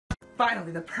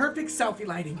Finally, the perfect selfie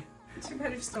lighting. Too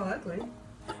bad you're still ugly.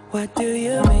 What do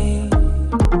you mean?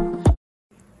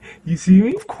 You see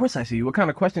me? Of course I see you. What kind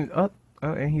of question?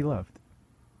 And he left.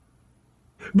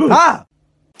 Boo. Ah!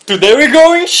 Today we're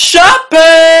going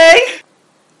shopping!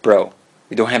 Bro,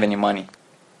 we don't have any money.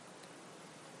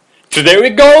 Today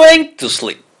we're going to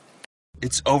sleep.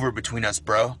 It's over between us,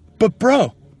 bro. But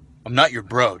bro, I'm not your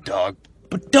bro, dog.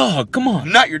 but dog, come on.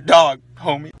 I'm not your dog,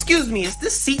 homie. Excuse me, is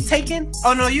this seat taken?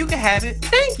 Oh no, you can have it.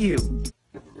 Thank you.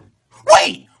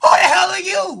 Wait! Who the hell are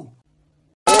you?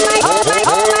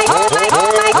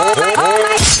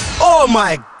 Oh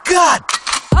my god!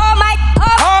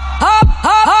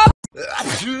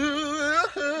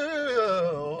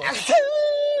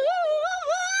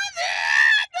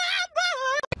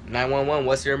 911,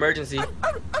 what's your emergency?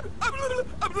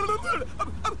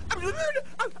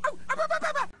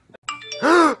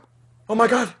 Oh my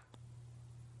god!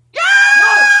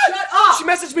 Shut up! She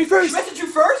messaged me first! She messaged you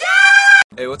first?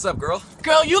 Hey, what's up, girl?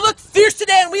 Girl, you look fierce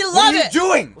today and we love What are you it!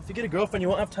 doing? Well, if you get a girlfriend, you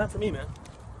won't have time for me, man.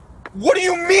 What do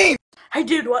you mean? Hey,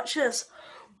 dude, watch this.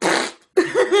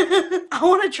 I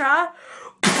want to try.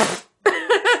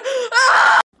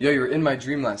 Yo, you were in my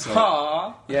dream last night.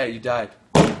 Aww. Yeah, you died.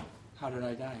 How did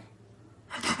I die?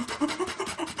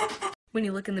 When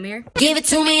you look in the mirror, Give it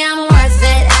to me, I'm worth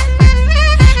it.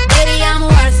 Baby, I'm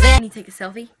worth it. and you take a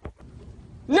selfie.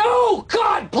 No!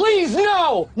 God, please,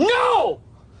 no! No!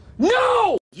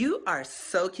 No! You are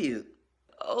so cute.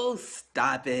 Oh,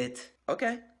 stop it.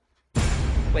 Okay.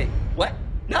 Wait, what?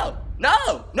 No!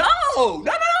 No! No! No,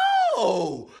 no,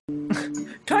 no!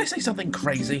 Can I say something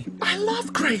crazy? I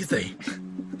love crazy.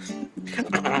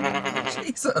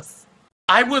 Jesus.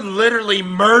 I would literally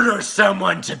murder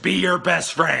someone to be your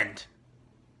best friend.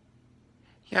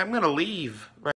 Yeah, I'm gonna leave.